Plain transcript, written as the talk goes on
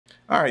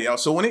All right, y'all.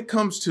 So when it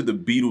comes to the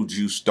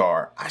Betelgeuse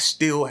star, I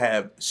still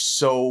have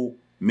so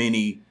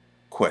many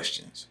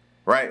questions,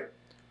 right?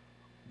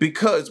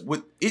 Because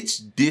with its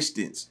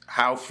distance,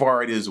 how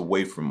far it is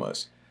away from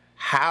us,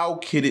 how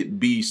could it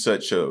be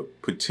such a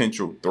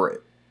potential threat,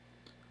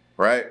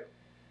 right?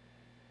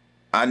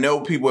 I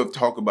know people have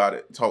talked about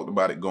it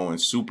going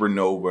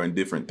supernova and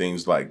different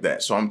things like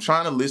that. So I'm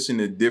trying to listen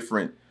to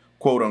different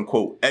quote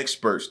unquote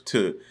experts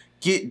to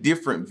get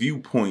different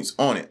viewpoints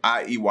on it,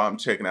 i.e. why I'm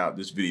checking out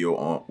this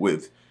video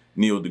with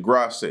Neil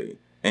deGrasse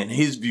and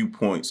his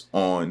viewpoints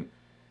on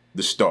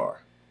the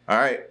star. All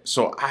right,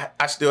 so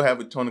I still have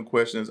a ton of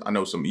questions. I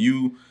know some of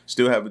you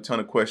still have a ton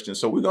of questions.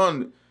 So we're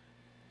going to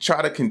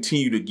try to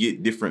continue to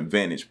get different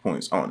vantage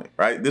points on it,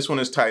 right? This one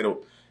is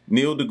titled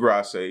Neil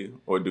deGrasse,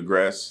 or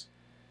deGrasse,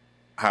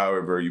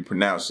 however you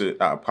pronounce it.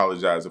 I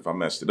apologize if I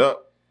messed it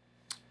up.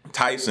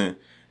 Tyson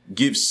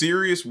gives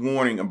serious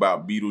warning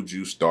about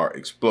Betelgeuse star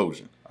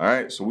explosion. All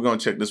right, so we're going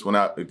to check this one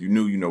out. If you're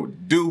new, you know what to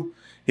do.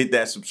 Hit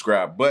that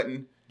subscribe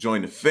button,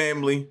 join the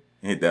family,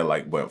 and hit that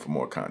like button for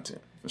more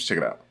content. Let's check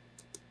it out.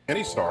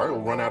 Any star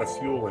will run out of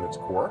fuel in its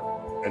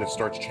core, and it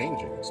starts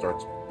changing. It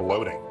starts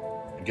bloating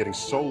and getting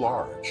so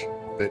large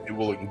that it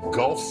will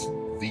engulf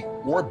the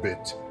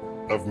orbit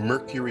of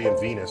Mercury and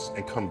Venus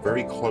and come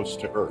very close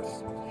to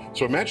Earth.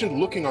 So imagine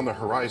looking on the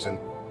horizon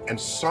and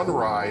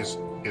sunrise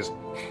is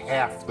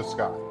half the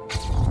sky.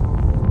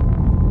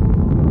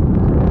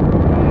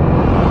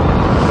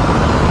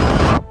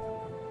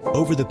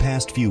 Over the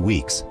past few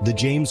weeks, the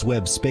James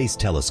Webb Space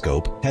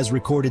Telescope has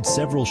recorded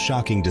several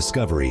shocking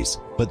discoveries,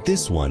 but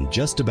this one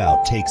just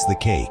about takes the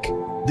cake.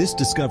 This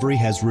discovery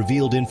has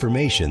revealed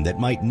information that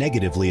might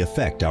negatively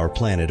affect our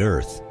planet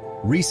Earth.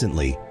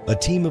 Recently, a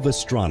team of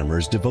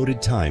astronomers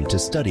devoted time to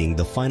studying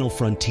the final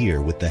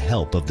frontier with the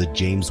help of the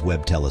James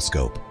Webb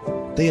Telescope.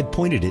 They had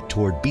pointed it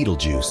toward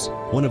Betelgeuse,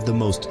 one of the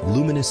most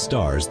luminous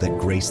stars that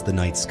grace the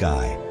night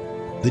sky.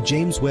 The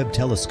James Webb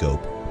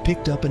Telescope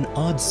picked up an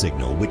odd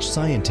signal which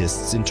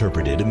scientists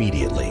interpreted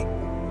immediately.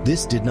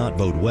 This did not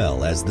bode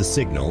well, as the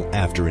signal,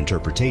 after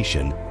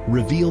interpretation,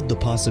 revealed the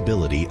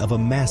possibility of a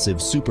massive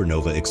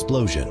supernova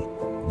explosion.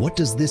 What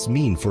does this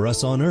mean for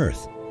us on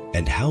Earth?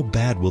 And how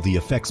bad will the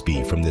effects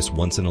be from this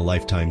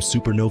once-in-a-lifetime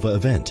supernova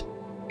event?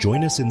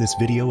 Join us in this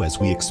video as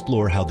we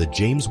explore how the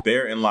James...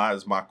 Therein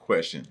lies my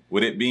question.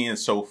 With it being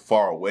so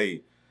far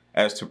away,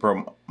 as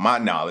to my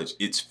knowledge,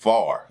 it's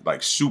far,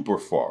 like super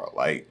far,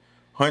 like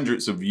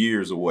hundreds of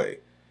years away.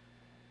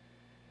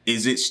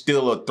 Is it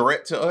still a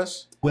threat to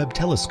us? Webb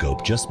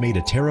Telescope just made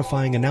a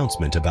terrifying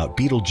announcement about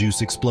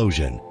Betelgeuse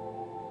explosion.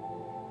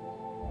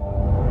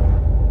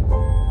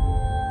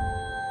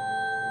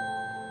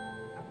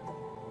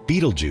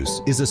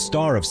 Betelgeuse is a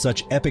star of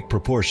such epic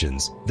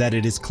proportions that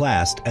it is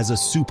classed as a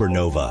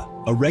supernova.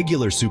 A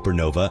regular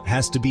supernova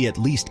has to be at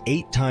least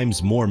 8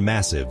 times more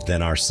massive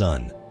than our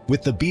sun.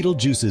 With the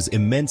Betelgeuse's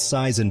immense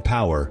size and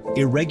power,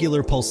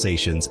 irregular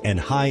pulsations, and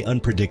high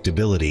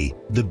unpredictability,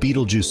 the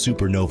Betelgeuse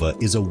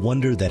supernova is a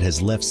wonder that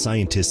has left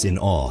scientists in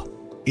awe.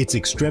 Its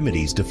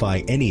extremities defy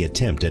any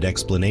attempt at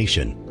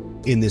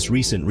explanation. In this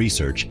recent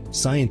research,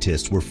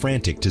 scientists were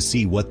frantic to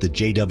see what the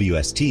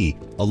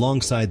JWST,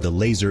 alongside the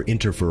Laser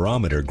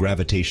Interferometer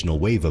Gravitational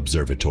Wave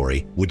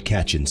Observatory, would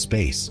catch in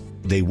space.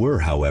 They were,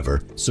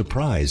 however,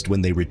 surprised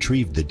when they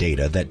retrieved the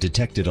data that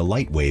detected a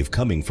light wave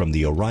coming from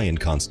the Orion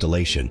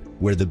constellation,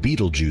 where the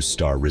Betelgeuse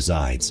star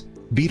resides.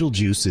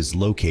 Betelgeuse is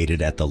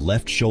located at the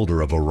left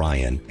shoulder of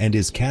Orion and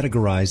is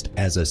categorized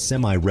as a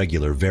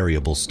semi-regular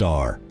variable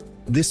star.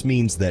 This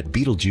means that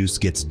Betelgeuse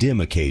gets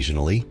dim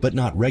occasionally, but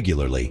not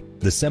regularly.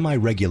 The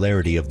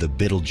semi-regularity of the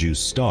Betelgeuse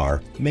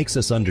star makes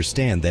us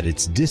understand that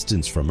its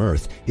distance from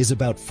Earth is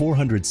about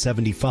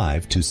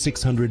 475 to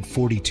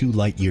 642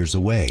 light-years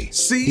away.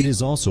 See? It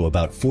is also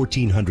about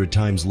 1,400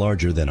 times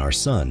larger than our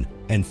Sun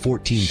and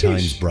 14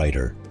 times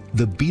brighter.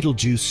 The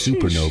Betelgeuse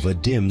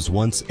supernova dims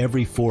once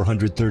every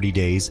 430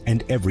 days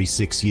and every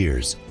 6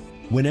 years.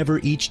 Whenever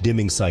each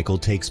dimming cycle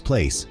takes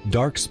place,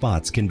 dark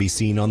spots can be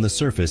seen on the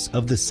surface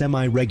of the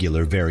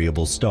semi-regular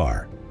variable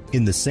star.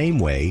 In the same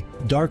way,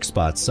 dark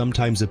spots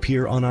sometimes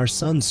appear on our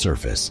Sun's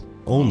surface,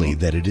 only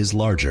that it is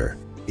larger.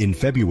 In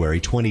February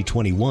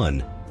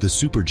 2021, the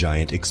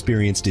supergiant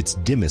experienced its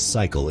dimmest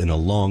cycle in a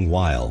long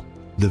while.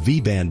 The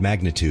V-band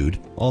magnitude,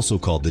 also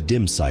called the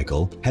dim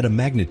cycle, had a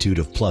magnitude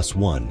of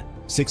 +1,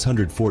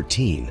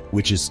 614,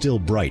 which is still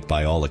bright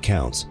by all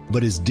accounts,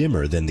 but is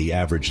dimmer than the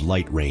average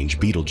light range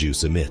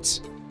Betelgeuse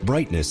emits.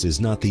 Brightness is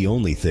not the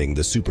only thing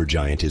the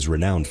supergiant is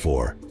renowned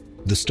for.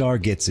 The star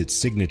gets its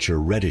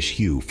signature reddish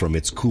hue from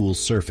its cool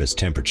surface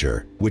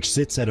temperature, which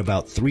sits at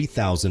about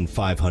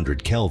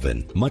 3,500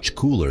 Kelvin, much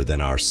cooler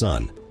than our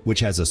Sun, which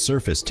has a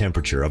surface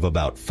temperature of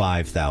about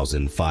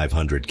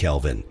 5,500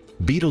 Kelvin.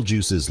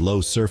 Betelgeuse's low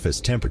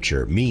surface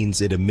temperature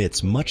means it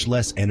emits much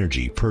less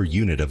energy per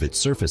unit of its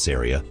surface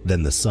area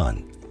than the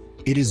Sun.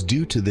 It is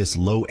due to this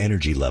low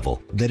energy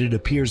level that it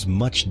appears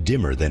much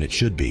dimmer than it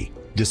should be,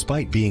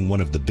 despite being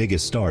one of the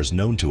biggest stars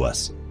known to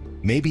us.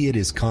 Maybe it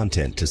is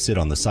content to sit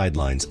on the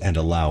sidelines and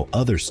allow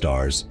other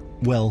stars,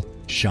 well,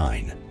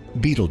 shine.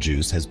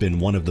 Betelgeuse has been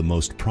one of the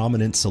most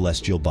prominent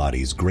celestial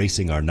bodies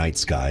gracing our night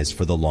skies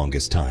for the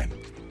longest time.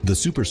 The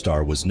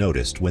superstar was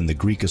noticed when the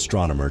Greek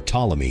astronomer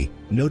Ptolemy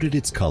noted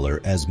its color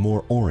as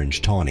more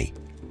orange tawny.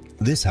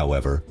 This,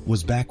 however,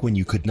 was back when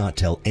you could not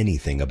tell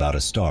anything about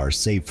a star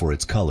save for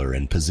its color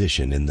and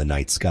position in the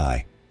night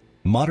sky.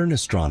 Modern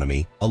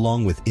astronomy,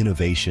 along with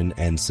innovation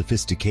and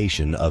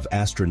sophistication of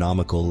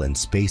astronomical and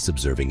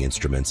space-observing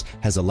instruments,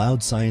 has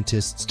allowed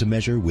scientists to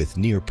measure with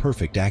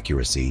near-perfect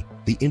accuracy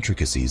the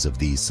intricacies of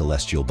these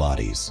celestial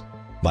bodies.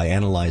 By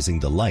analyzing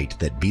the light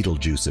that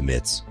Betelgeuse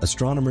emits,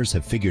 astronomers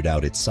have figured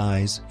out its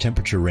size,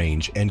 temperature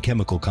range, and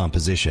chemical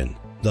composition.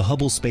 The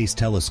Hubble Space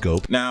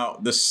Telescope... Now,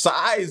 the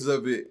size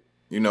of it,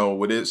 you know,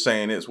 with it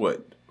saying it's,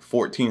 what,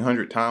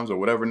 1,400 times or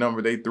whatever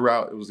number they threw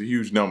out, it was a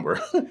huge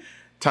number.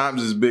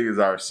 Times as big as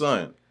our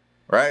sun,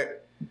 right?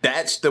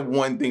 That's the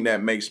one thing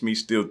that makes me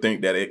still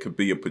think that it could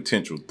be a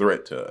potential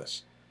threat to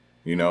us.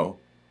 You know,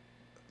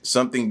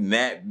 something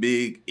that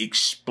big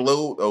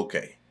explode.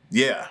 Okay.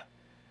 Yeah.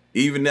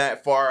 Even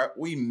that far,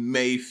 we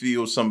may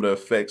feel some of the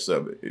effects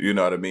of it. You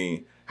know what I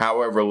mean?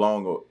 However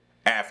long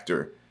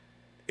after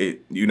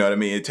it, you know what I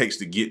mean? It takes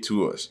to get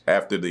to us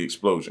after the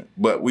explosion,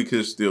 but we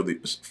could still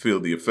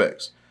feel the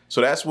effects. So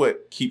that's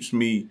what keeps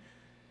me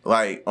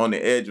like on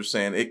the edge of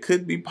saying it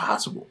could be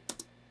possible.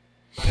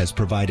 Has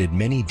provided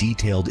many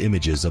detailed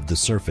images of the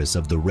surface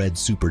of the red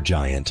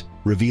supergiant,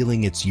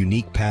 revealing its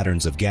unique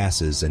patterns of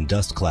gases and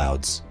dust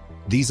clouds.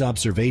 These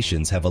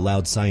observations have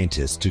allowed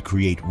scientists to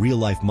create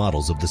real-life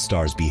models of the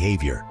star's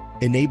behavior,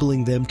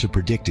 enabling them to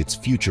predict its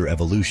future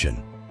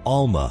evolution.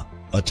 ALMA,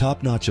 a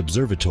top-notch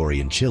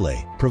observatory in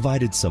Chile,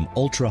 provided some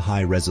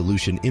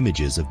ultra-high-resolution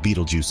images of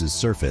Betelgeuse's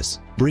surface,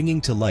 bringing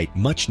to light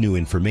much new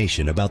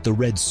information about the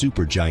red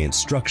supergiant's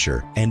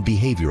structure and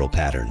behavioral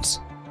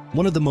patterns.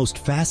 One of the most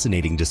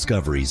fascinating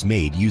discoveries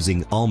made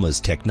using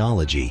ALMA's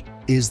technology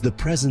is the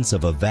presence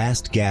of a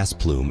vast gas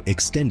plume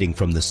extending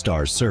from the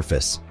star's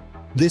surface.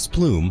 This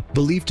plume,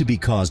 believed to be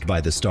caused by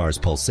the star's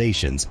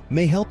pulsations,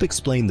 may help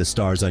explain the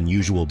star's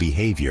unusual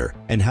behavior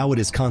and how it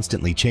is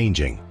constantly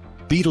changing.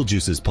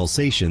 Betelgeuse's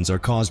pulsations are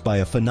caused by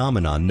a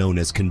phenomenon known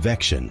as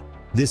convection.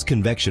 This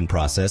convection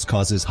process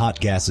causes hot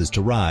gases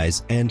to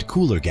rise and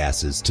cooler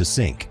gases to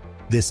sink.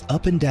 This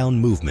up and down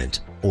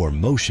movement, or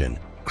motion,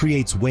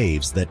 creates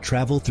waves that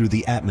travel through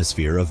the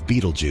atmosphere of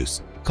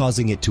Betelgeuse,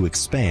 causing it to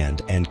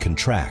expand and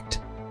contract.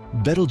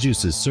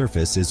 Betelgeuse's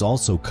surface is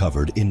also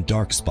covered in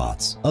dark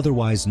spots,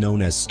 otherwise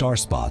known as star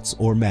spots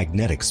or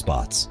magnetic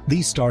spots.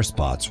 These star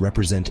spots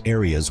represent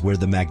areas where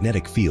the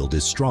magnetic field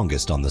is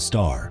strongest on the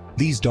star.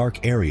 These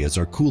dark areas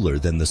are cooler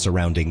than the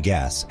surrounding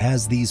gas,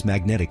 as these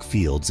magnetic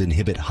fields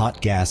inhibit hot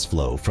gas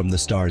flow from the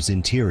star's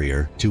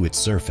interior to its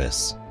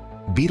surface.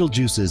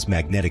 Betelgeuse's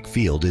magnetic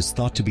field is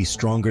thought to be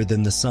stronger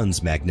than the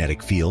Sun's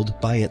magnetic field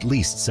by at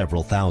least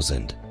several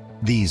thousand.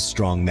 These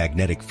strong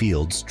magnetic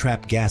fields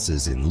trap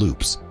gases in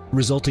loops,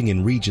 resulting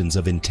in regions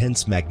of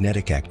intense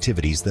magnetic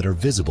activities that are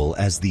visible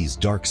as these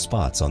dark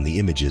spots on the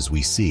images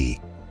we see.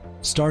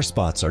 Star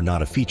spots are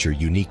not a feature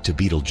unique to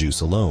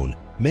Betelgeuse alone.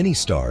 Many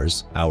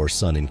stars, our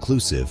Sun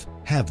inclusive,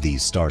 have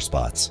these star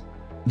spots.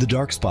 The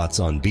dark spots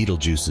on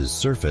Betelgeuse's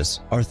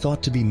surface are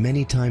thought to be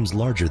many times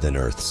larger than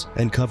Earth's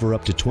and cover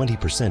up to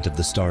 20% of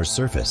the star's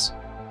surface.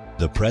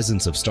 The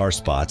presence of star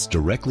spots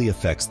directly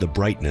affects the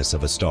brightness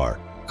of a star,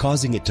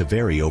 causing it to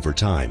vary over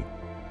time.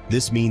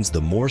 This means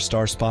the more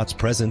star spots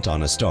present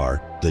on a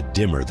star, the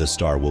dimmer the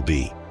star will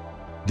be.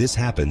 This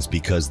happens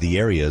because the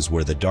areas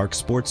where the dark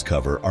spots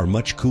cover are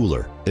much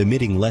cooler,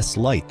 emitting less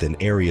light than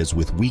areas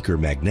with weaker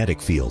magnetic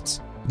fields.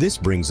 This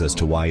brings us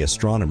to why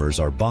astronomers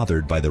are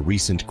bothered by the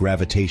recent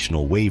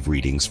gravitational wave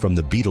readings from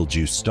the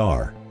Betelgeuse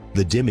star.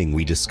 The dimming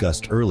we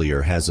discussed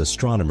earlier has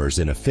astronomers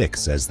in a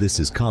fix, as this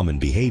is common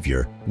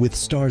behavior, with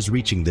stars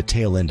reaching the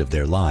tail end of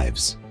their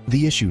lives.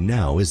 The issue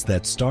now is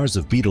that stars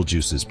of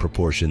Betelgeuse's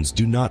proportions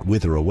do not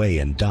wither away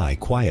and die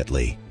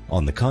quietly.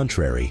 On the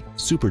contrary,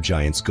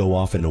 supergiants go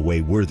off in a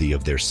way worthy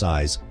of their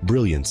size,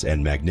 brilliance,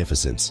 and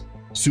magnificence.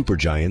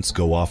 Supergiants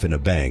go off in a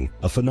bang,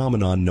 a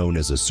phenomenon known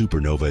as a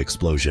supernova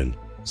explosion.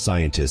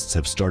 Scientists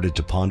have started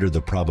to ponder the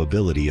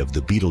probability of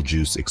the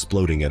Betelgeuse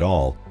exploding at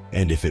all,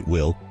 and if it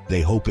will,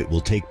 they hope it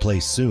will take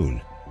place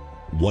soon.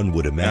 One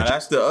would imagine... Now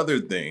that's the other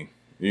thing,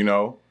 you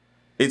know?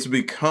 It's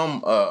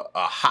become a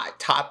hot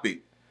topic,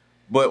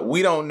 but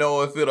we don't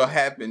know if it'll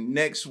happen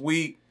next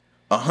week,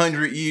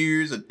 100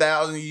 years,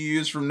 1,000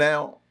 years from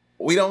now.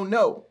 We don't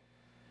know.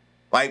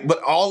 Like,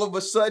 but all of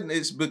a sudden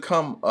it's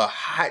become a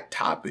hot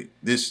topic,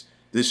 this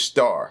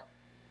star.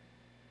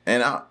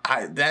 And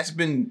I that's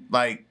been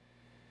like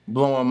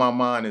blowing my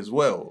mind as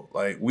well.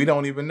 Like, we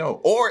don't even know.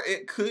 Or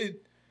it could,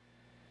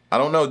 I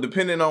don't know,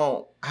 depending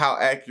on how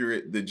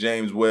accurate the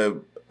James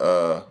Webb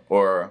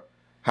or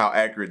how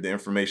accurate the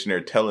information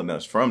they're telling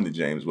us from the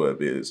James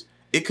Webb is,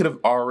 it could have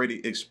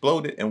already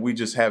exploded and we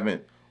just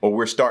haven't, or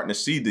we're starting to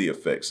see the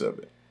effects of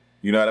it.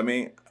 You know what I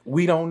mean?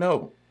 We don't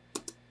know.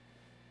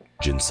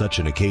 Such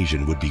an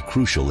occasion would be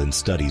crucial in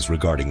studies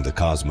regarding the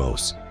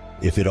cosmos.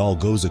 If it all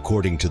goes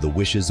according to the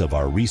wishes of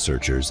our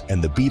researchers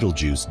and the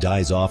Betelgeuse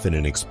dies off in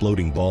an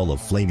exploding ball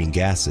of flaming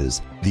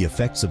gases, the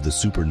effects of the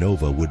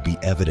supernova would be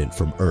evident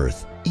from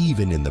Earth,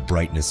 even in the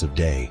brightness of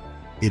day.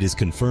 It is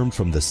confirmed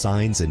from the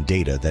signs and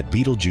data that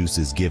Betelgeuse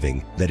is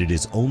giving that it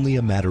is only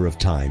a matter of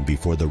time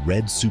before the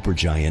red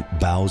supergiant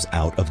bows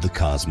out of the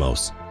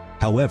cosmos.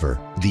 However,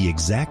 the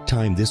exact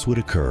time this would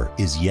occur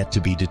is yet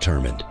to be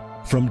determined.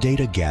 From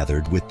data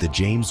gathered with the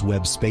James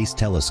Webb Space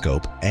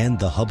Telescope and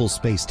the Hubble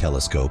Space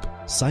Telescope,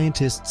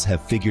 scientists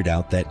have figured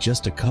out that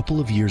just a couple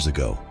of years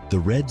ago, the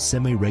red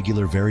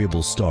semi-regular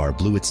variable star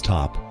blew its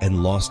top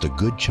and lost a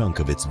good chunk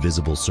of its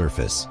visible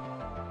surface.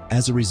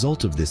 As a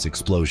result of this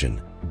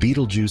explosion,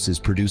 Betelgeuse is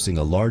producing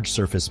a large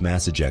surface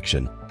mass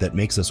ejection that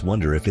makes us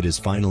wonder if it is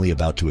finally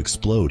about to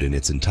explode in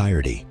its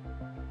entirety.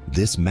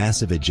 This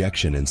massive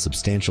ejection and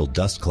substantial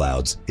dust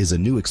clouds is a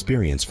new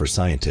experience for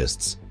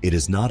scientists. It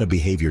is not a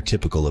behavior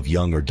typical of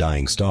young or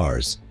dying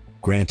stars.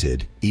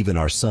 Granted, even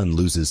our sun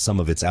loses some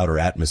of its outer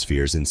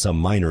atmospheres in some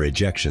minor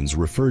ejections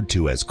referred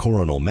to as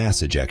coronal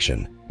mass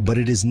ejection, but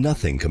it is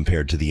nothing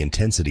compared to the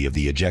intensity of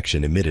the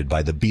ejection emitted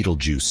by the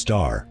Betelgeuse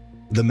star.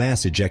 The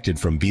mass ejected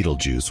from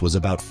Betelgeuse was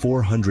about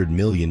 400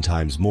 million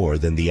times more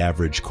than the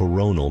average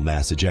coronal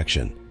mass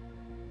ejection.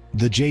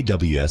 The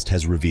JWST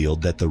has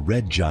revealed that the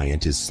red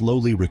giant is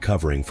slowly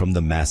recovering from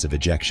the massive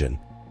ejection.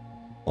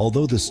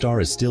 Although the star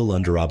is still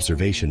under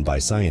observation by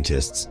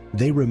scientists,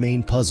 they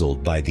remain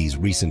puzzled by these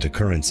recent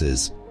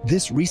occurrences.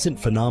 This recent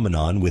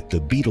phenomenon with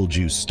the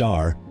Betelgeuse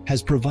star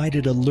has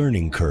provided a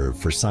learning curve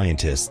for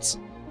scientists.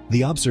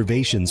 The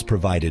observations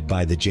provided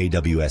by the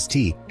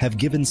JWST have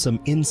given some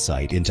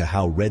insight into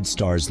how red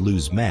stars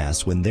lose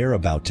mass when they're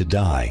about to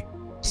die.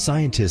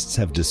 Scientists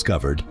have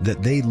discovered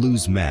that they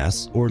lose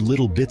mass or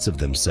little bits of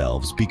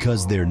themselves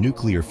because their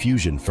nuclear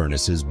fusion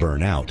furnaces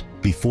burn out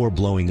before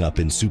blowing up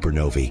in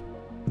supernovae.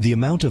 The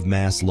amount of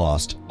mass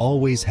lost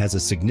always has a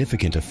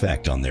significant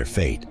effect on their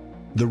fate.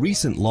 The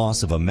recent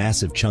loss of a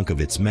massive chunk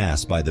of its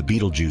mass by the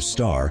Betelgeuse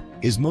star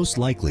is most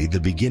likely the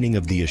beginning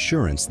of the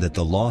assurance that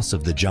the loss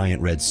of the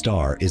giant red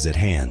star is at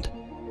hand.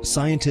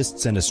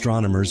 Scientists and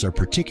astronomers are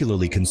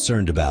particularly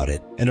concerned about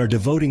it and are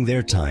devoting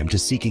their time to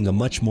seeking a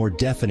much more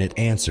definite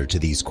answer to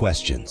these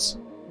questions.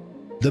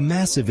 The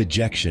massive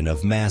ejection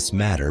of mass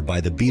matter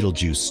by the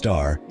Betelgeuse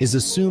star is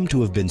assumed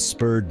to have been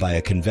spurred by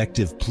a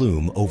convective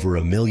plume over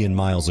 1 million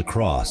miles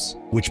across,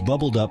 which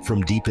bubbled up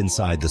from deep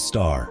inside the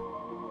star.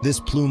 This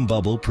plume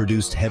bubble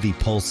produced heavy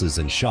pulses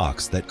and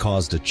shocks that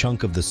caused a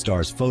chunk of the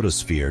star's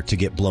photosphere to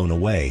get blown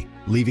away,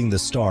 leaving the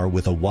star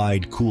with a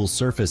wide, cool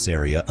surface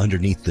area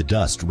underneath the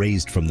dust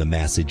raised from the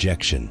mass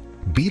ejection.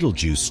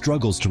 Betelgeuse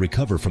struggles to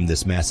recover from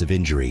this massive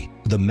injury,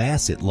 the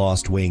mass it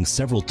lost weighing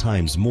several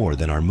times more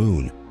than our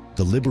moon.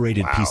 The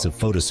liberated piece of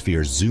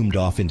photosphere zoomed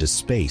off into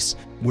space,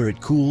 where it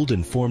cooled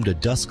and formed a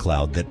dust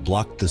cloud that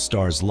blocked the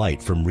star's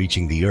light from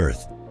reaching the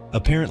Earth.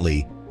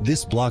 Apparently,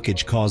 this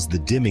blockage caused the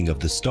dimming of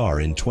the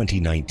star in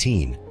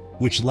 2019,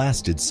 which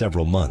lasted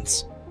several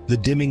months. The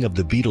dimming of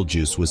the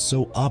Betelgeuse was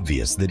so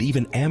obvious that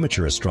even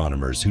amateur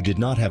astronomers who did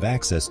not have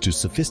access to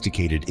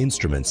sophisticated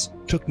instruments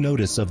took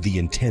notice of the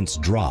intense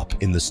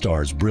drop in the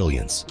star's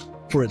brilliance.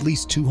 For at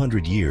least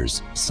 200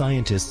 years,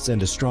 scientists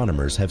and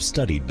astronomers have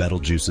studied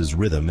Betelgeuse's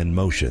rhythm and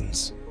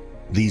motions.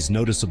 These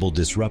noticeable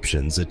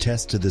disruptions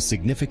attest to the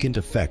significant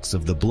effects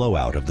of the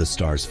blowout of the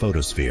star's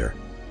photosphere.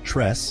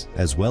 TRESS,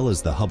 as well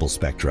as the Hubble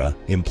spectra,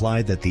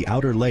 imply that the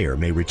outer layer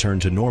may return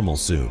to normal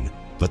soon,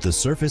 but the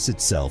surface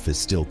itself is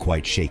still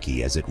quite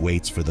shaky as it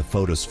waits for the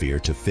photosphere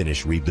to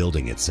finish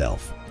rebuilding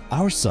itself.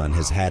 Our sun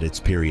has had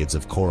its periods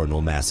of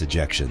coronal mass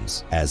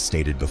ejections, as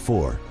stated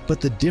before, but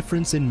the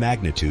difference in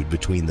magnitude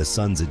between the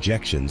sun's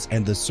ejections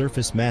and the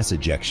surface mass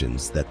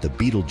ejections that the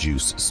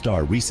Betelgeuse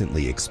star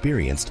recently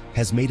experienced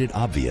has made it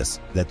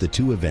obvious that the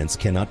two events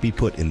cannot be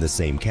put in the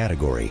same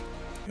category.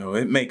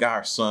 It make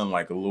our sun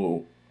like a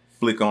little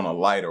flick on a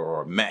lighter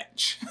or a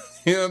match.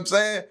 You know what I'm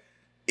saying?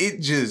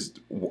 It just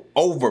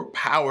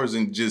overpowers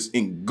and just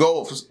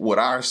engulfs what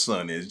our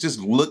sun is. Just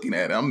looking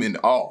at it, I'm in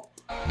awe.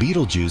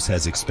 Betelgeuse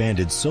has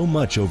expanded so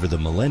much over the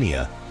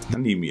millennia I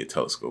need me a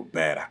telescope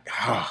bad.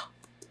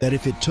 that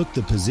if it took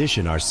the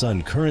position our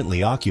sun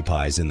currently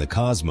occupies in the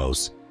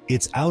cosmos,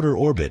 its outer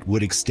orbit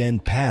would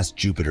extend past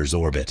Jupiter's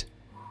orbit.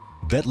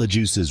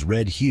 Betelgeuse's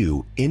red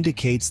hue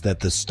indicates that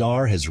the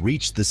star has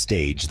reached the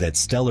stage that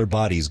stellar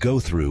bodies go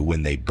through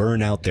when they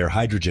burn out their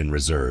hydrogen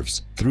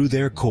reserves through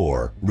their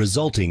core,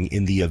 resulting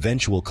in the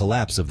eventual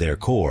collapse of their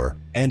core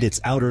and its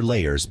outer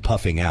layers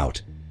puffing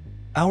out.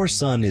 Our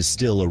sun is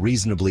still a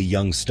reasonably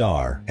young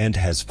star and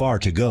has far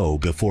to go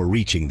before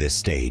reaching this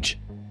stage.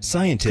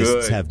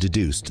 Scientists have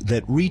deduced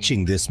that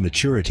reaching this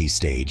maturity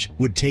stage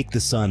would take the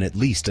sun at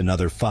least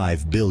another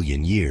 5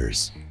 billion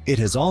years. It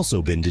has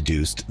also been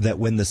deduced that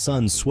when the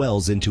sun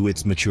swells into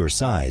its mature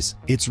size,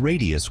 its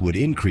radius would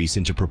increase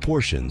into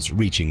proportions,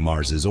 reaching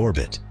Mars's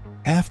orbit.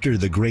 After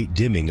the great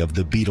dimming of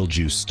the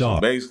Betelgeuse star,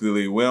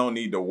 Basically, we don't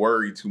need to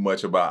worry too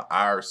much about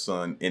our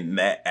sun in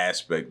that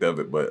aspect of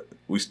it, but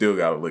we still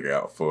got to look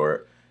out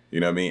for,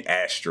 you know what I mean,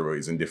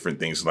 asteroids and different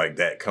things like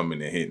that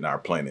coming and hitting our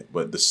planet.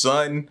 But the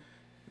sun,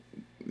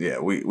 Yeah,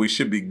 we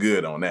should be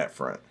good on that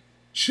front.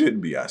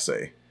 Should be, I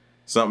say.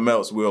 Something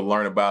else we'll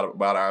learn about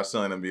our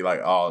sun and be like,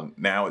 oh,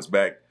 now it's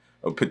back,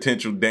 a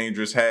potential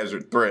dangerous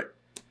hazard threat.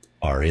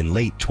 In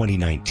late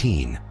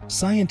 2019,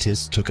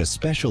 scientists took a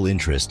special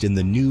interest in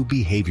the new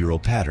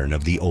behavioral pattern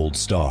of the old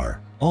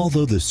star.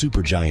 Although the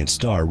supergiant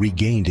star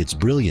regained its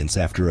brilliance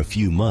after a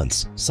few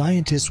months,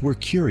 scientists were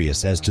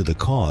curious as to the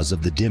cause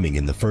of the dimming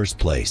in the first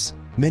place.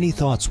 Many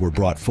thoughts were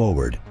brought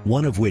forward,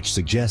 one of which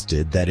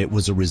suggested that it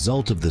was a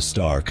result of the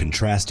star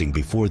contrasting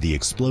before the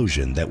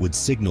explosion that would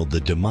signal the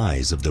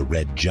demise of the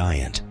red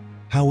giant.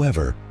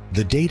 However,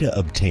 the data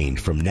obtained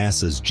from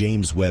NASA's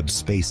James Webb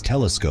Space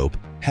Telescope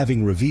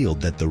having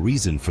revealed that the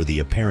reason for the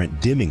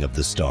apparent dimming of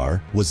the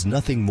star was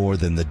nothing more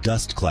than the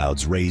dust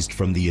clouds raised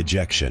from the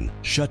ejection,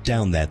 shut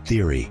down that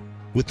theory.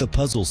 With the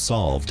puzzle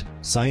solved,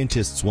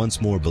 scientists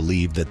once more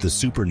believed that the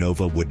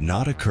supernova would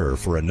not occur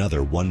for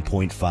another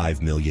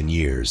 1.5 million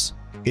years.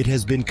 It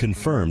has been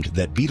confirmed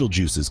that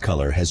Betelgeuse's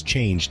color has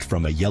changed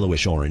from a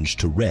yellowish-orange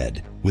to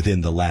red within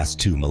the last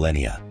 2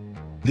 millennia.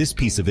 This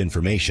piece of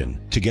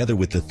information, together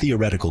with the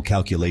theoretical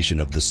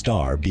calculation of the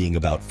star being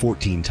about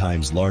 14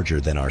 times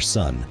larger than our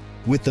sun,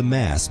 with the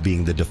mass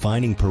being the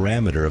defining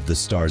parameter of the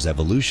star's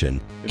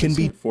evolution, can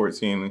be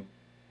 14.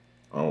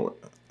 Oh.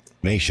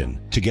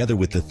 Together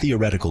with the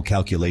theoretical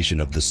calculation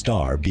of the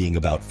star being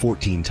about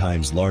 14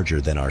 times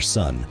larger than our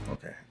sun.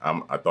 Okay,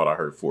 I thought I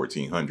heard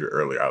 1400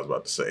 earlier, I was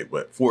about to say,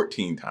 but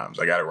 14 times,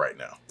 I got it right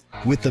now.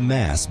 With the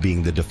mass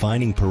being the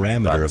defining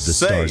parameter of the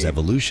star's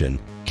evolution,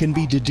 can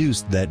be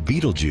deduced that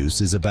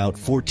Betelgeuse is about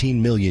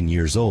 14 million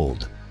years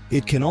old.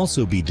 It can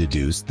also be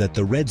deduced that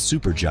the red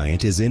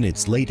supergiant is in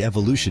its late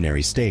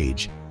evolutionary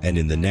stage, and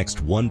in the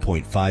next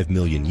 1.5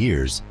 million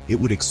years, it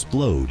would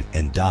explode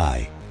and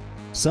die.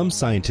 Some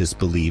scientists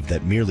believe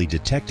that merely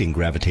detecting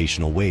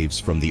gravitational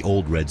waves from the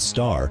old red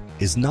star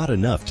is not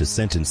enough to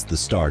sentence the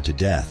star to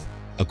death.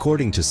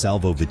 According to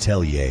Salvo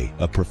Vitelier,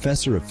 a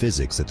professor of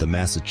physics at the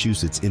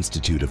Massachusetts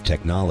Institute of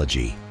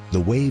Technology,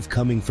 the wave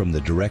coming from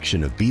the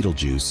direction of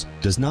Betelgeuse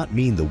does not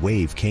mean the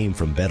wave came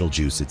from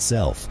Betelgeuse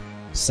itself.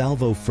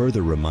 Salvo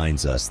further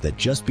reminds us that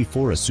just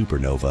before a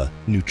supernova,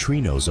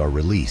 neutrinos are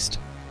released.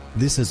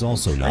 This has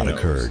also not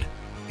occurred.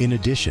 In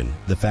addition,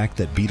 the fact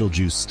that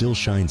Betelgeuse still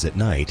shines at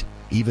night,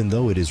 even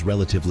though it is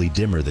relatively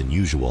dimmer than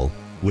usual,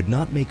 would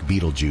not make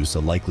Betelgeuse a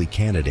likely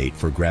candidate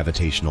for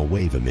gravitational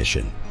wave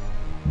emission.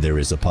 There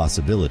is a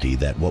possibility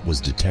that what was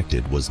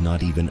detected was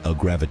not even a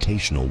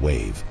gravitational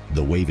wave.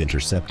 The wave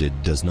intercepted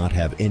does not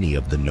have any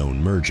of the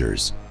known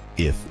mergers.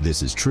 If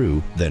this is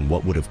true, then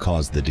what would have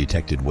caused the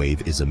detected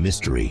wave is a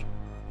mystery.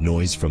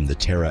 Noise from the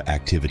Terra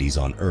activities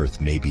on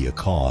Earth may be a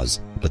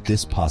cause, but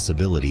this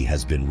possibility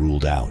has been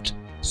ruled out.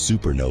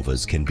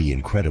 Supernovas can be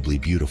incredibly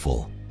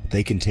beautiful.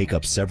 They can take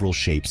up several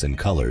shapes and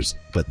colors,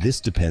 but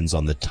this depends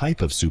on the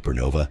type of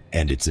supernova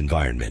and its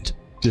environment.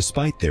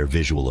 Despite their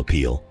visual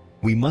appeal,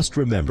 we must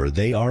remember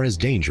they are as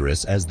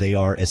dangerous as they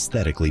are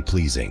aesthetically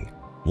pleasing.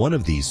 One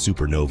of these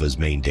supernovas'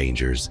 main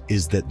dangers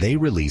is that they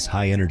release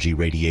high-energy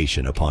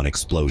radiation upon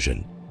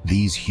explosion.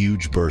 These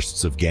huge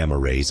bursts of gamma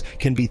rays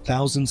can be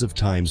thousands of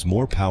times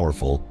more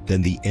powerful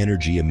than the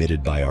energy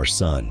emitted by our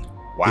sun.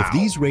 Wow. If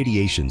these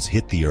radiations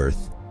hit the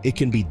Earth, it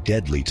can be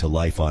deadly to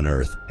life on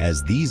Earth,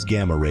 as these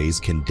gamma rays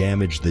can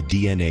damage the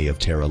DNA of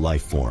Terra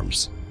life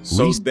forms.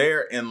 So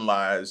therein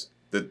lies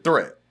the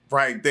threat,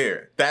 right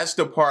there. That's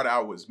the part I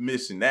was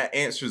missing. That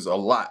answers a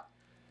lot.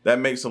 That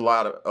makes a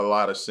lot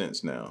of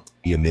sense now.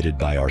 Emitted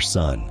by our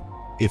sun.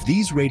 If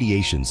these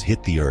radiations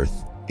hit the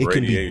Earth, it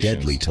can be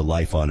deadly to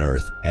life on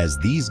Earth, as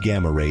these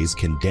gamma rays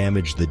can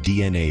damage the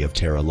DNA of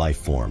Terra life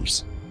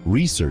forms.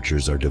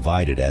 Researchers are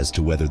divided as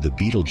to whether the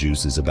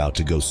Betelgeuse is about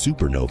to go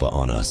supernova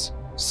on us.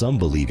 Some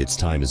believe its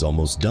time is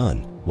almost done,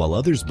 while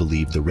others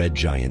believe the red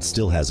giant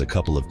still has a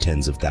couple of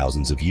tens of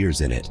thousands of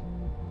years in it.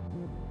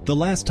 The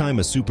last time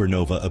a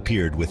supernova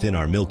appeared within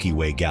our Milky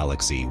Way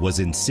galaxy was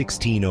in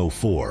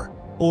 1604,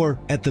 or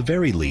at the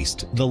very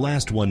least, the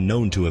last one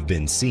known to have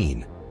been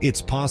seen.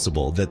 It's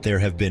possible that there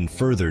have been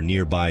further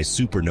nearby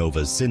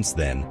supernovas since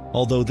then,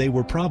 although they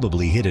were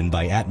probably hidden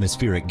by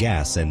atmospheric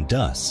gas and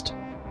dust.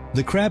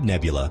 The Crab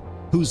Nebula,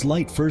 whose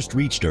light first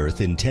reached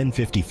Earth in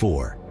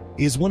 1054,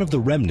 is one of the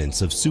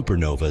remnants of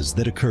supernovas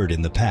that occurred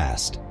in the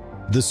past.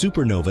 The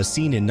supernova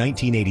seen in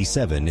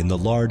 1987 in the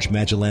Large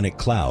Magellanic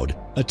Cloud,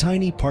 a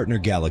tiny partner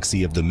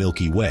galaxy of the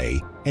Milky Way,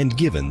 and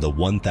given the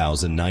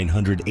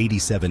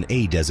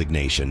 1987A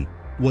designation,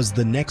 was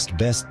the next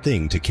best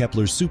thing to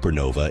Kepler's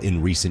supernova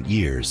in recent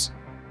years.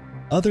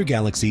 Other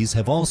galaxies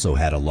have also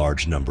had a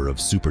large number of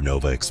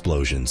supernova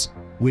explosions,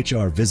 which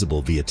are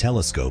visible via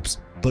telescopes,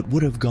 but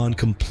would have gone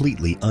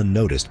completely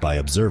unnoticed by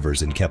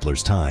observers in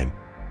Kepler's time.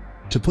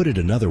 To put it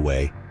another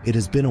way, it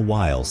has been a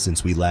while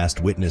since we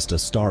last witnessed a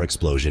star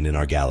explosion in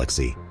our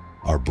galaxy.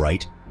 Are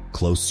bright,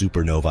 close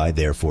supernovae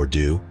therefore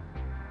due?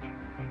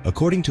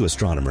 According to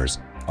astronomers,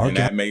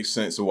 that makes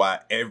sense why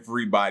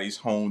everybody's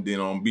honed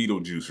in on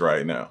Betelgeuse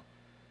right now.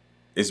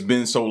 It's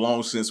been so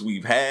long since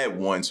we've had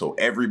one, so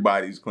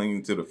everybody's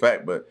clinging to the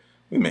fact, but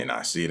we may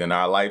not see it in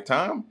our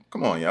lifetime.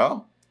 Come on,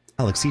 y'all.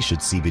 galaxy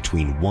should see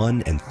between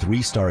 1 and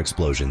 3 star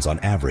explosions on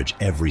average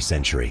every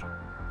century.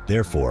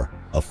 Therefore,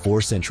 a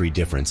 4-century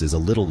difference is a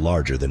little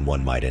larger than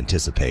one might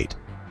anticipate.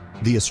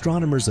 The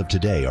astronomers of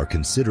today are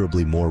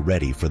considerably more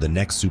ready for the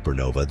next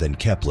supernova than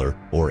Kepler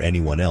or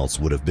anyone else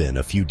would have been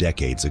a few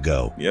decades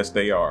ago. Yes,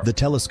 they are. The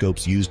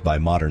telescopes used by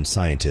modern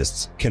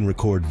scientists can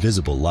record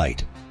visible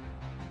light.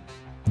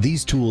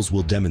 These tools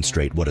will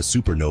demonstrate what a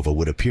supernova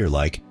would appear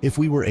like if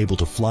we were able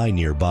to fly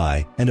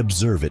nearby and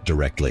observe it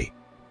directly.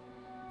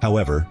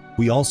 However,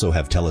 we also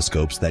have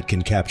telescopes that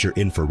can capture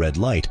infrared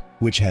light,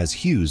 which has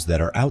hues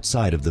that are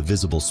outside of the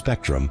visible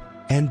spectrum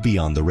and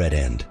beyond the red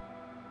end.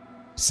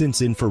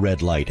 Since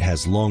infrared light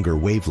has longer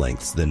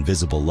wavelengths than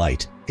visible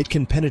light, it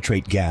can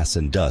penetrate gas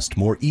and dust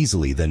more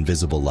easily than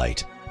visible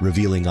light,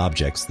 revealing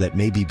objects that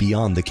may be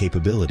beyond the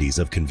capabilities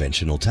of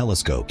conventional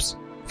telescopes.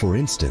 For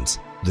instance,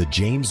 the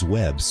James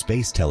Webb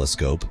Space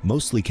Telescope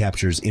mostly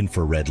captures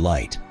infrared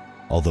light.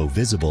 Although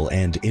visible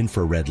and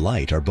infrared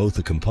light are both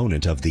a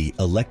component of the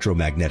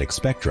electromagnetic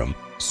spectrum,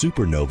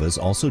 supernovas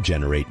also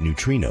generate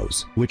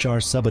neutrinos, which are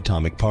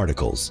subatomic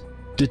particles.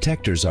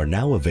 Detectors are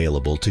now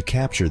available to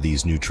capture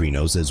these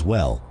neutrinos as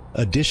well.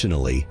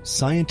 Additionally,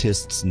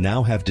 scientists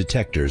now have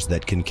detectors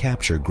that can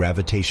capture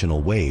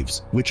gravitational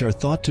waves, which are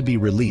thought to be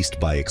released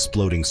by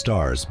exploding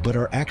stars but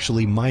are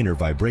actually minor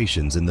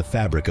vibrations in the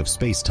fabric of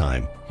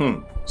space-time.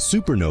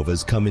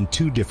 Supernovas come in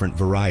 2 different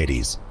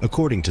varieties,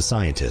 according to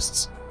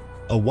scientists.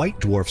 A white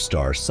dwarf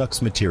star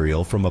sucks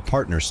material from a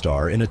partner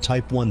star in a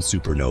Type 1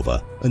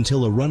 supernova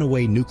until a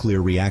runaway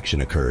nuclear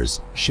reaction occurs,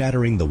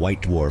 shattering the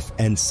white dwarf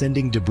and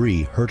sending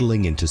debris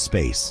hurtling into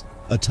space.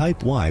 A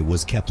Type Y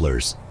was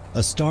Kepler's.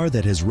 A star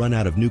that has run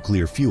out of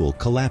nuclear fuel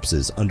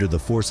collapses under the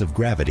force of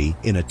gravity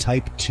in a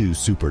Type 2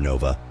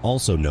 supernova,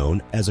 also known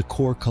as a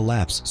core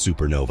collapse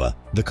supernova.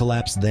 The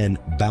collapse then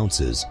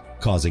bounces,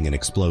 causing an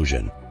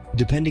explosion.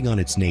 Depending on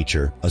its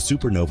nature, a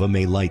supernova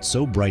may light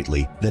so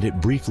brightly that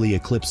it briefly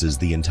eclipses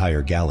the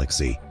entire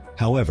galaxy.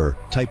 However,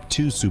 Type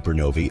 2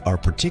 supernovae are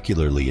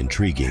particularly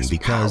intriguing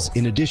because,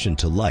 in addition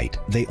to light,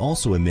 they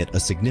also emit a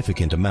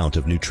significant amount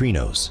of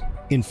neutrinos.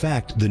 In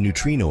fact, the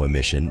neutrino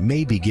emission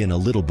may begin a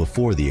little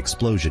before the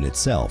explosion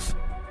itself.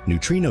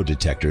 Neutrino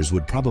detectors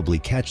would probably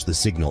catch the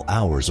signal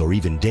hours or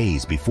even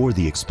days before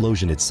the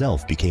explosion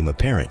itself became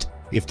apparent.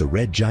 If the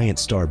red giant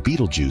star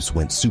Betelgeuse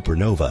went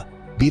supernova,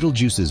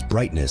 Betelgeuse's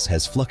brightness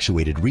has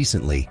fluctuated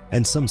recently,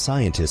 and some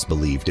scientists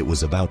believed it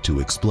was about to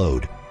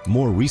explode.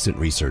 More recent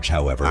research,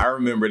 however... I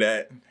remember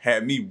that.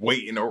 Had me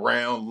waiting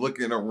around,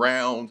 looking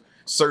around,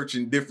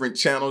 searching different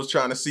channels,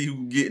 trying to see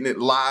who getting it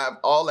live,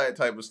 all that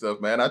type of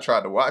stuff, man. I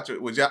tried to watch it.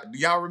 Do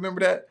y'all remember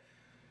that?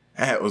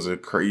 That was a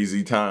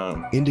crazy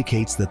time.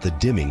 Indicates that the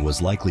dimming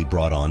was likely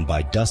brought on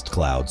by dust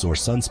clouds or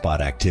sunspot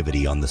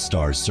activity on the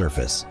star's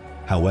surface.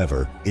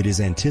 However, it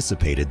is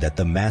anticipated that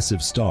the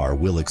massive star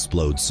will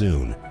explode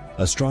soon.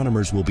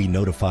 Astronomers will be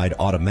notified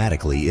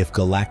automatically if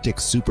galactic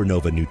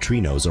supernova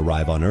neutrinos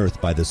arrive on Earth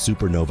by the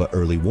Supernova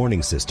Early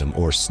Warning System,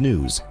 or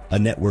SNEWS, a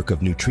network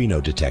of neutrino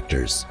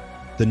detectors.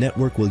 The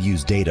network will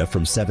use data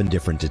from 7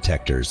 different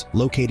detectors,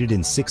 located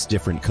in 6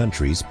 different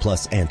countries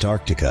plus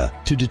Antarctica,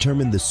 to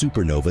determine the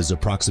supernova's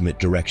approximate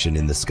direction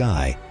in the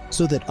sky,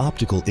 so that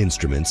optical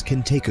instruments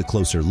can take a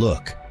closer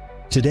look.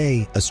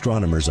 Today,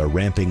 astronomers are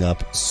ramping up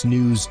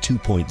SNEWS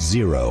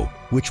 2.0,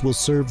 which will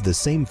serve the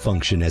same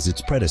function as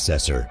its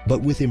predecessor,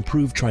 but with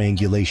improved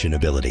triangulation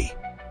ability.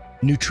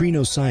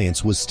 Neutrino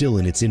science was still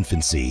in its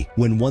infancy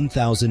when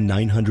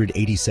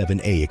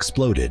 1987A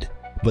exploded,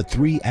 but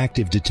 3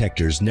 active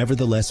detectors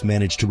nevertheless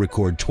managed to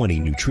record 20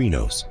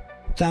 neutrinos.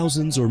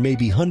 Thousands or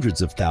maybe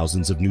hundreds of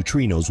thousands of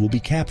neutrinos will be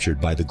captured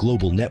by the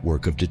global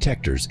network of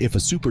detectors if a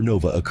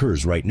supernova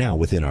occurs right now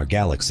within our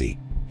galaxy.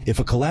 If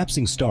a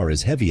collapsing star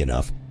is heavy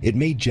enough, it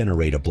may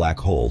generate a black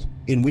hole,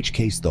 in which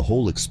case the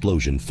whole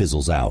explosion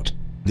fizzles out.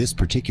 This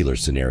particular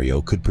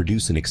scenario could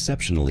produce an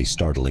exceptionally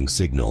startling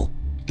signal.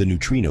 The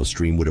neutrino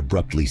stream would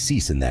abruptly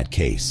cease in that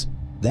case.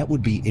 That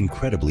would be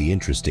incredibly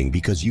interesting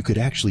because you could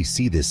actually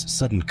see this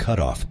sudden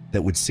cutoff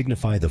that would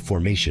signify the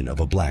formation of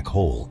a black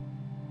hole.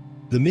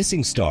 The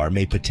missing star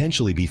may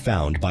potentially be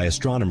found by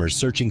astronomers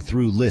searching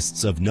through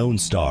lists of known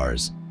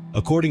stars.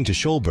 According to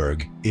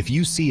Schulberg, if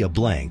you see a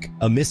blank,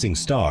 a missing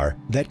star,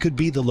 that could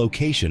be the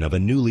location of a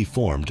newly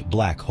formed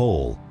black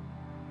hole.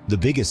 The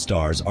biggest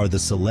stars are the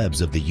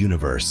celebs of the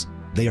universe.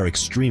 They are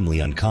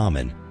extremely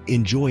uncommon,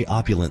 enjoy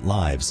opulent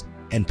lives,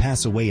 and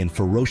pass away in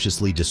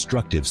ferociously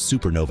destructive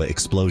supernova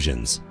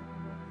explosions.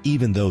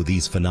 Even though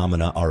these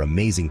phenomena are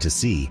amazing to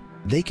see,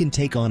 they can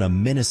take on a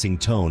menacing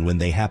tone when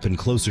they happen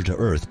closer to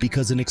Earth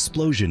because an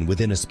explosion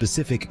within a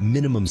specific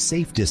minimum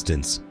safe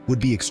distance would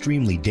be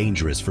extremely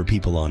dangerous for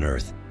people on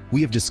Earth.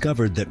 We have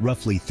discovered that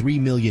roughly 3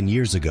 million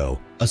years ago,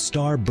 a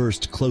star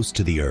burst close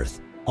to the Earth.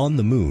 On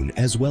the Moon,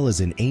 as well as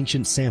in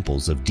ancient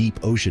samples of deep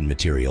ocean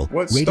material,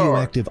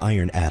 radioactive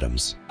iron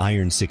atoms,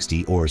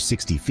 iron-60 or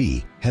 60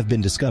 Fe, have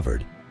been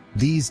discovered.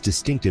 These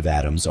distinctive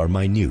atoms are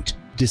minute,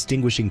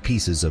 distinguishing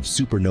pieces of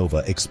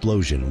supernova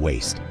explosion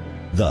waste.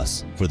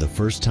 Thus, for the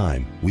first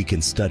time, we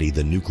can study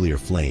the nuclear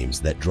flames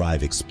that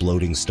drive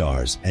exploding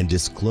stars and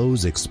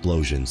disclose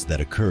explosions that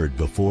occurred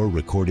before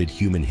recorded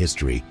human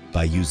history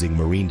by using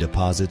marine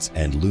deposits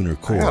and lunar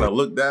core. I gotta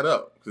look that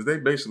up because they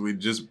basically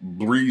just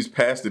breezed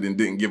past it and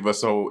didn't give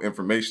us whole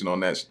information on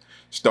that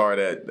star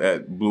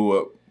that blew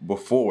up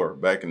before,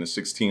 back in the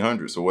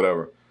 1600s or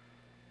whatever.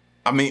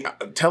 I mean,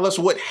 tell us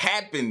what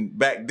happened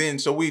back then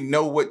so we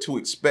know what to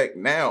expect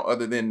now,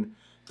 other than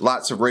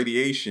lots of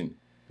radiation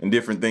and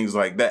different things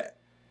like that.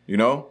 You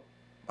know,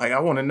 like,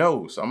 I want to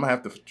know. So I'm gonna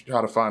have to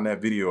try to find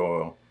that video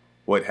on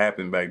what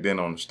happened back then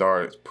on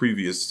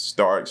previous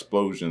star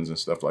explosions and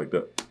stuff like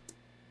that.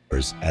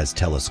 As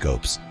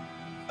telescopes.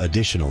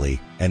 Additionally,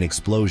 an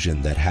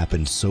explosion that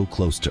happened so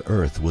close to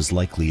Earth was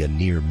likely a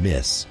near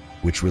miss,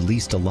 which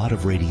released a lot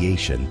of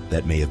radiation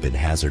that may have been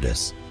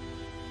hazardous.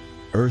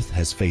 Earth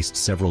has faced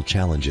several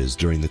challenges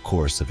during the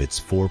course of its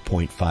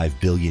 4.5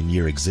 billion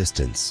year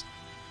existence.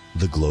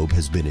 The globe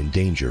has been in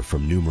danger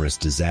from numerous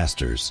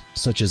disasters,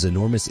 such as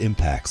enormous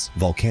impacts,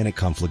 volcanic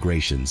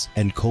conflagrations,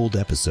 and cold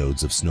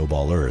episodes of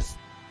snowball Earth.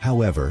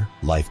 However,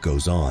 life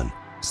goes on.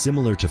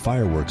 Similar to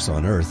fireworks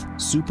on Earth,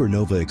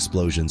 supernova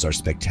explosions are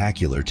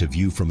spectacular to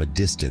view from a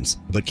distance,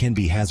 but can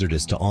be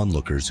hazardous to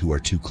onlookers who are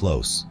too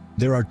close.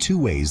 There are two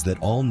ways that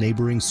all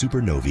neighboring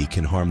supernovae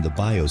can harm the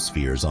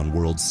biospheres on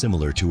worlds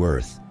similar to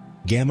Earth.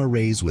 Gamma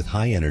rays with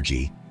high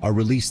energy are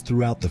released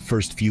throughout the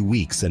first few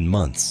weeks and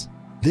months.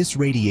 This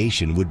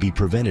radiation would be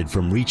prevented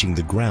from reaching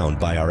the ground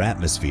by our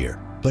atmosphere,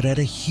 but at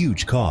a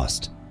huge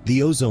cost.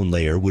 The ozone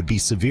layer would be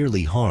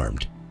severely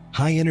harmed.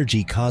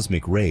 High-energy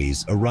cosmic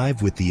rays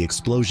arrive with the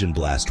explosion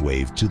blast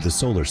wave to the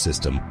solar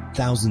system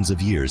thousands of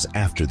years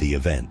after the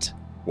event.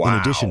 Wow.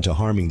 In addition to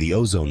harming the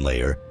ozone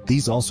layer,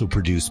 these also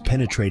produce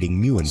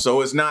penetrating muon.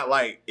 So it's not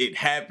like it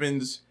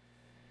happens,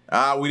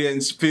 we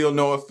didn't feel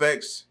no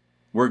effects,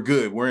 we're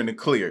good, we're in the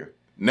clear.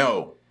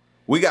 No,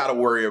 we got to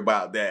worry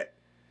about that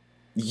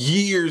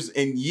years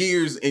and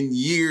years and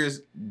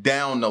years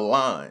down the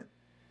line.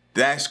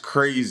 That's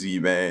crazy,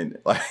 man.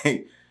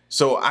 Like,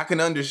 so I can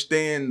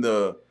understand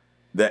the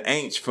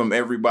angst from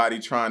everybody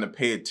trying to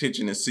pay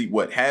attention and see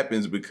what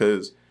happens,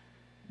 because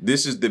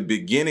this is the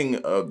beginning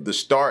of the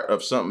start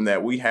of something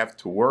that we have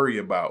to worry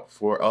about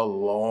for a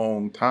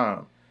long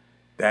time.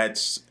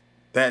 That's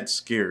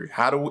scary.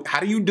 How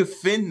do you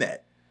defend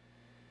that?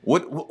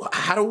 What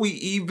do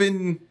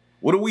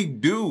we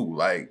do?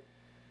 Like,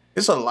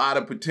 it's a lot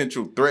of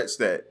potential threats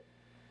that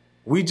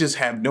we just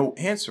have no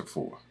answer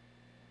for.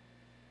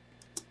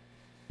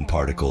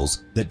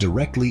 Particles that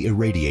directly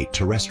irradiate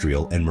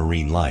terrestrial and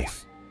marine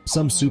life.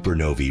 Some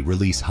supernovae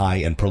release high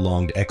and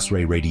prolonged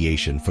X-ray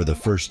radiation for the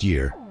first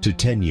year to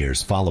 10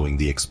 years following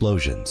the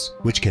explosions,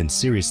 which can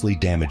seriously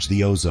damage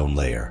the ozone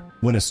layer.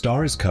 When a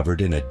star is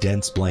covered in a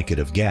dense blanket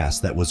of gas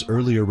that was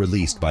earlier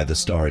released by the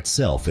star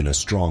itself in a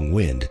strong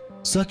wind,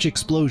 such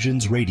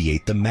explosions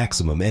radiate the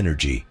maximum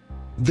energy.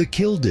 The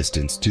kill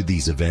distance to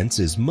these events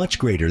is much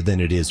greater than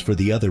it is for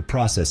the other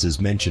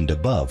processes mentioned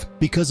above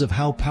because of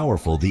how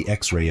powerful the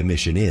X-ray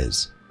emission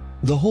is.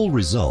 The whole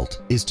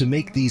result is to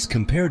make these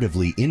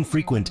comparatively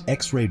infrequent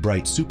X-ray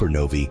bright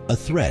supernovae a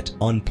threat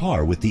on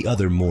par with the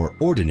other more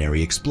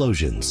ordinary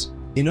explosions.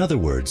 In other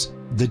words,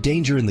 the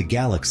danger in the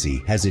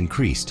galaxy has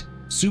increased.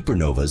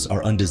 Supernovas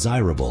are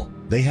undesirable.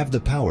 They have the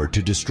power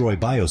to destroy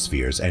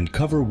biospheres and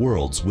cover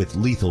worlds with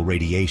lethal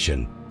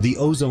radiation. The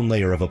ozone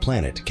layer of a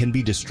planet can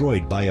be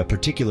destroyed by a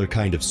particular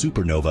kind of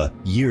supernova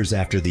years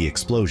after the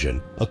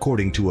explosion,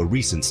 according to a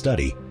recent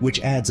study, which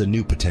adds a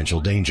new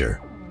potential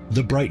danger.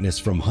 The brightness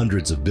from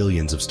hundreds of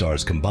billions of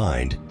stars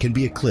combined can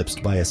be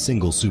eclipsed by a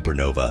single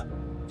supernova.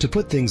 To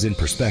put things in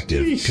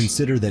perspective,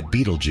 consider that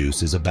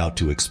Betelgeuse is about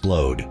to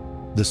explode.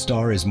 The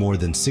star is more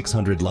than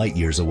 600 light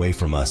years away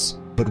from us,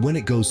 but when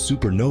it goes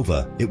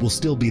supernova, it will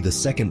still be the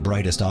second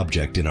brightest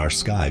object in our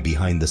sky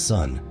behind the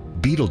sun.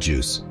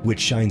 Betelgeuse, which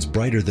shines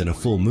brighter than a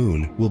full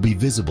moon, will be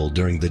visible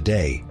during the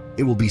day.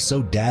 It will be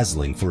so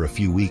dazzling for a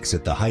few weeks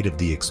at the height of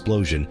the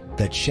explosion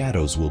that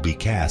shadows will be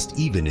cast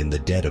even in the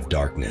dead of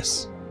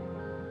darkness.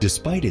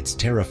 Despite its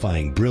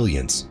terrifying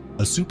brilliance,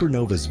 a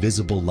supernova's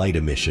visible light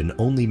emission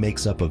only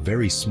makes up a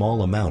very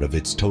small amount of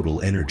its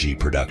total energy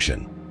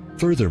production.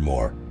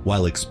 Furthermore,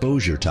 while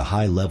exposure to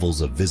high levels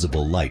of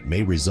visible light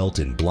may result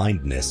in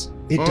blindness,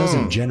 it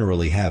doesn't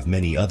generally have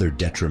many other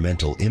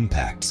detrimental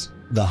impacts.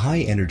 The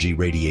high-energy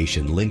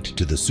radiation linked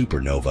to the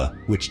supernova,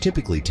 which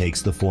typically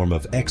takes the form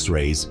of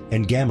X-rays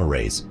and gamma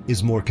rays,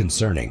 is more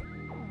concerning.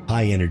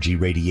 High-energy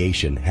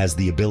radiation has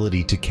the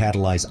ability to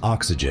catalyze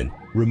oxygen,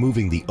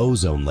 removing the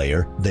ozone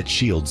layer that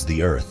shields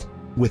the Earth.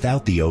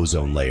 Without the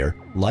ozone layer,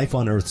 life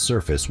on Earth's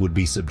surface would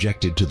be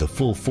subjected to the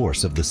full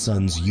force of the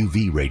sun's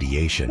UV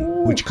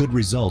radiation, which could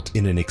result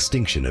in an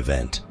extinction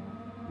event.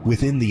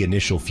 Within the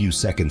initial few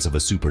seconds of a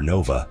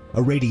supernova,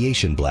 a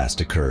radiation blast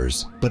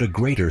occurs, but a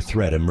greater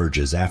threat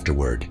emerges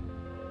afterward.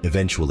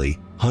 Eventually,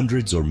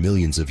 hundreds or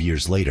millions of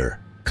years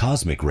later,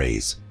 cosmic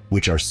rays,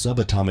 which are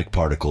subatomic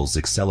particles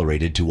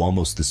accelerated to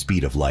almost the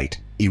speed of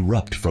light,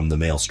 erupt from the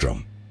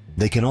maelstrom.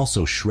 They can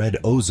also shred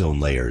ozone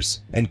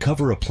layers and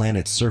cover a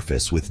planet's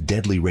surface with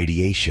deadly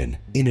radiation,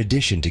 in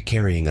addition to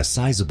carrying a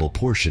sizable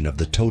portion of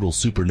the total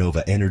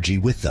supernova energy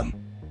with them.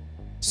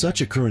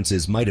 Such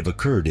occurrences might have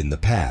occurred in the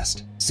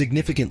past.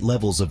 Significant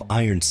levels of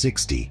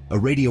iron-60, a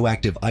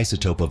radioactive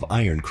isotope of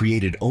iron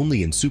created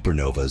only in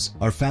supernovas,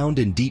 are found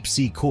in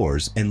deep-sea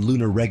cores and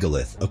lunar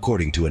regolith,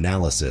 according to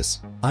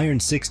analysis.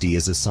 Iron-60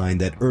 is a sign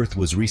that Earth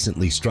was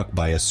recently struck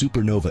by a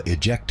supernova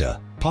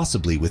ejecta,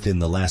 possibly within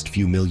the last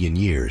few million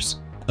years.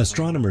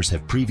 Astronomers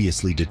have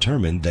previously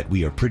determined that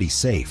we are pretty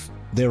safe.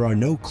 There are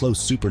no close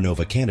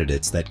supernova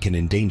candidates that can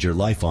endanger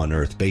life on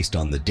Earth based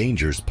on the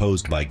dangers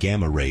posed by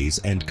gamma rays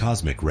and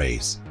cosmic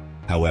rays.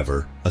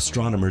 However,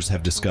 astronomers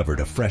have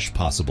discovered a fresh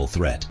possible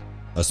threat.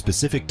 A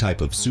specific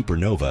type of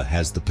supernova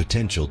has the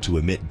potential to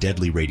emit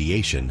deadly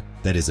radiation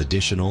that is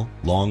additional,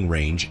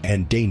 long-range,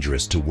 and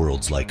dangerous to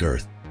worlds like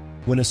Earth.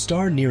 When a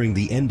star nearing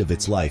the end of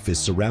its life is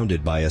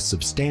surrounded by a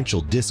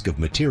substantial disk of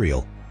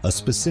material, a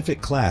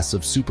specific class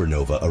of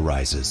supernova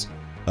arises.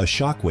 A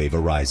shockwave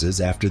arises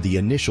after the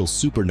initial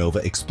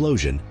supernova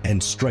explosion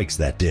and strikes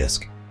that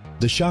disk.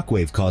 The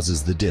shockwave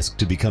causes the disk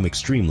to become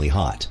extremely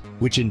hot,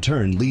 which in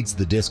turn leads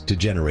the disk to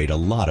generate a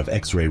lot of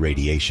X-ray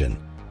radiation.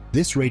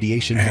 This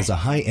radiation has a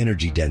high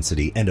energy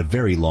density and a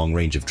very long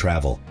range of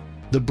travel.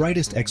 The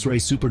brightest X-ray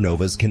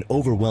supernovas can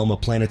overwhelm a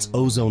planet's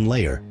ozone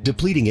layer,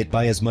 depleting it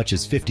by as much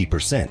as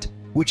 50%,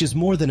 which is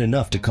more than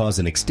enough to cause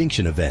an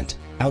extinction event,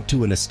 out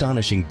to an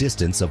astonishing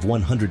distance of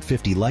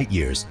 150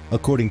 light-years,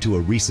 according to a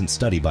recent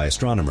study by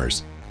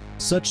astronomers.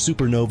 Such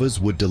supernovas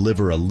would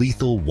deliver a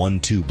lethal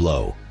 1-2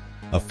 blow.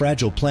 A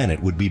fragile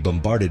planet would be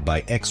bombarded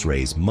by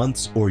X-rays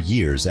months or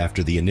years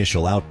after the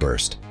initial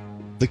outburst.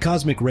 The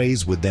cosmic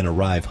rays would then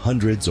arrive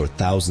hundreds or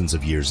thousands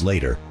of years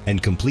later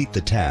and complete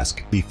the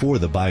task before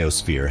the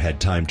biosphere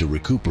had time to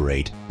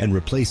recuperate and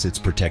replace its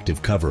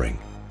protective covering.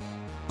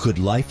 Could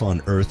life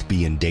on Earth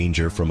be in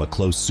danger from a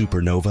close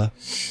supernova?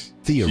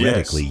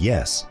 Theoretically,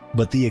 yes,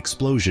 but the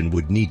explosion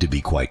would need to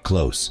be quite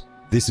close.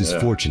 This is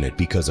fortunate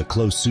because a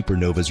close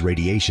supernova's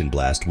radiation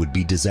blast would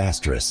be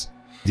disastrous.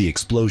 The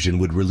explosion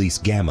would release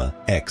gamma,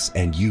 X,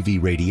 and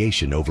UV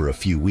radiation over a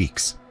few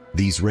weeks.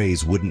 These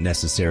rays wouldn't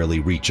necessarily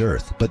reach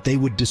Earth, but they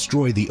would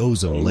destroy the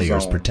ozone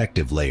layer's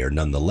protective layer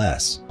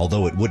nonetheless.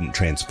 Although it wouldn't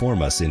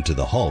transform us into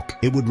the Hulk,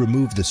 it would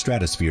remove the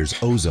stratosphere's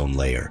ozone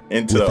layer.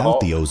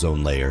 Without the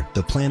ozone layer,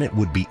 the planet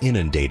would be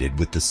inundated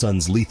with the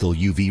sun's lethal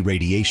UV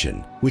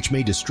radiation, which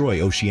may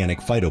destroy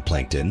oceanic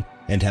phytoplankton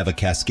and have a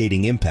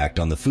cascading impact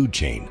on the food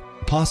chain,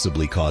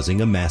 possibly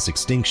causing a mass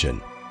extinction.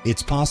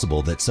 It's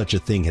possible that such a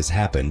thing has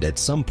happened at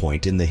some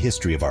point in the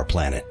history of our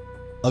planet.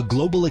 A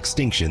global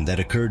extinction that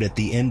occurred at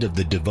the end of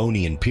the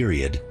Devonian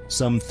period,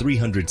 some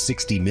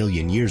 360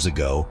 million years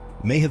ago,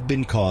 may have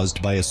been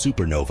caused by a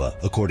supernova,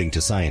 according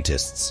to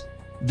scientists.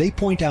 They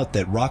point out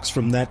that rocks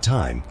from that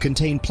time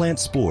contain plant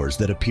spores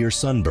that appear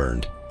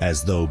sunburned,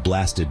 as though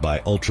blasted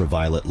by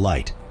ultraviolet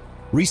light.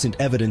 Recent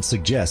evidence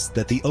suggests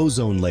that the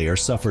ozone layer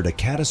suffered a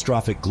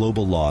catastrophic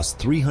global loss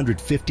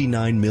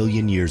 359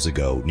 million years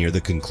ago near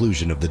the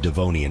conclusion of the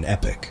Devonian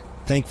epoch.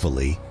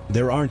 Thankfully,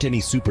 there aren't any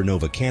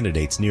supernova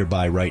candidates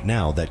nearby right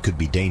now that could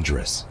be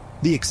dangerous.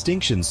 The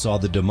extinction saw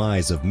the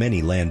demise of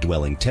many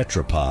land-dwelling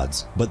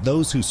tetrapods, but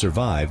those who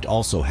survived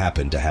also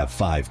happen to have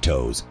 5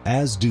 toes,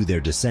 as do their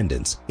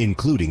descendants,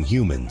 including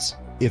humans.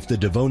 If the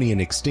Devonian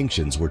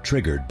extinctions were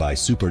triggered by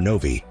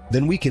supernovae,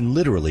 then we can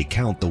literally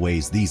count the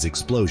ways these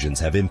explosions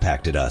have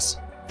impacted us.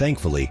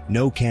 Thankfully,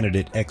 no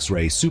candidate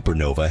X-ray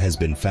supernova has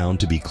been found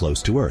to be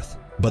close to Earth.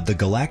 But the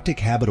galactic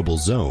habitable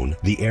zone,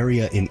 the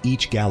area in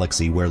each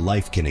galaxy where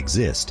life can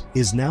exist,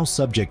 is now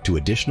subject to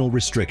additional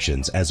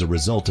restrictions as a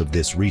result of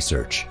this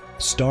research.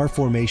 Star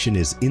formation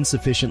is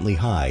insufficiently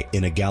high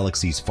in a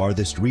galaxy's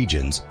farthest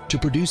regions to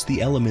produce the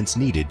elements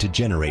needed to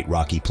generate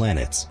rocky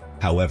planets.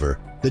 However,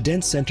 the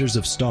dense centers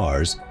of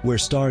stars, where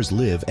stars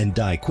live and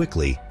die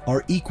quickly,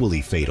 are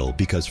equally fatal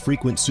because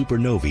frequent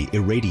supernovae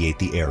irradiate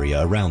the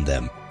area around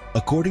them.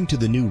 According to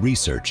the new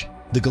research,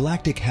 the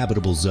galactic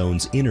habitable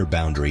zone's inner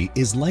boundary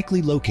is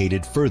likely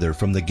located further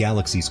from the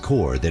galaxy's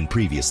core than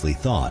previously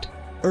thought.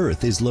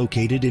 Earth is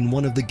located in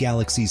one of the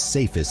galaxy's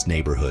safest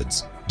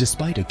neighborhoods,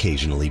 despite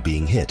occasionally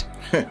being hit.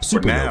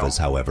 Supernovas,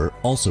 however,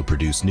 also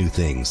produce new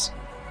things.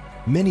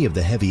 Many of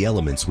the heavy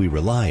elements we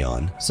rely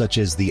on, such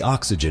as the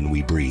oxygen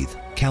we breathe,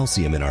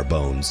 calcium in our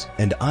bones,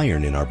 and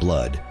iron in our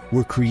blood,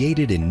 were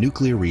created in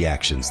nuclear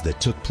reactions that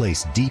took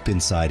place deep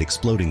inside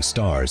exploding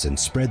stars and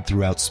spread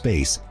throughout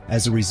space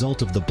as a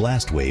result of the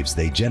blast waves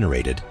they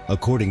generated.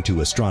 According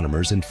to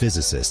astronomers and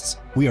physicists,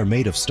 we are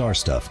made of star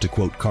stuff, to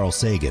quote Carl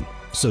Sagan.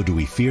 So do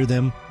we fear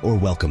them or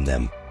welcome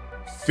them?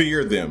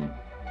 Fear them.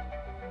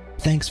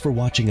 Thanks for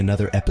watching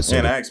another episode.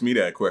 And asked me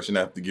that question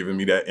after giving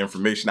me that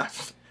information. I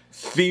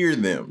fear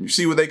them. You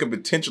see what they could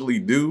potentially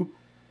do?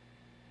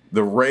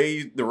 The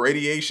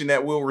radiation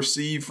that we'll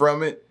receive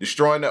from it,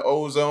 destroying the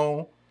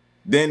ozone.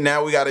 Then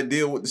now we got to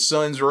deal with the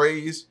sun's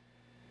rays.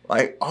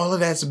 Like, all of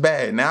that's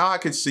bad. Now I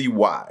can see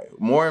why.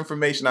 More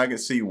information, I can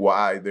see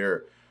why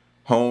they're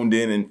honed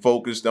in and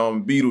focused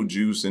on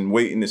Betelgeuse and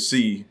waiting to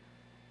see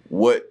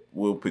what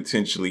will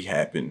potentially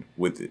happen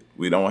with it.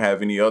 We don't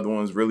have any other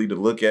ones really to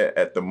look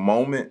at the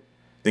moment.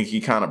 I think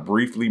he kind of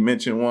briefly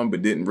mentioned one,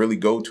 but didn't really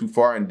go too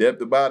far in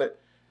depth about it.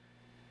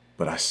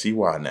 But I see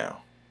why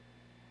now.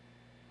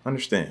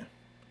 Understand.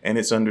 And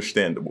it's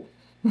understandable.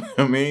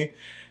 I mean,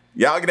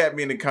 y'all get at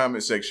me in the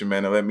comment section,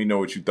 man, and let me know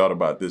what you thought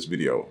about this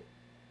video.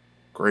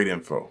 Great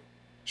info.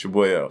 It's your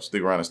boy L.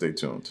 Stick around and stay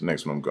tuned. Till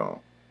next one, I'm gone.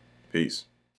 Peace.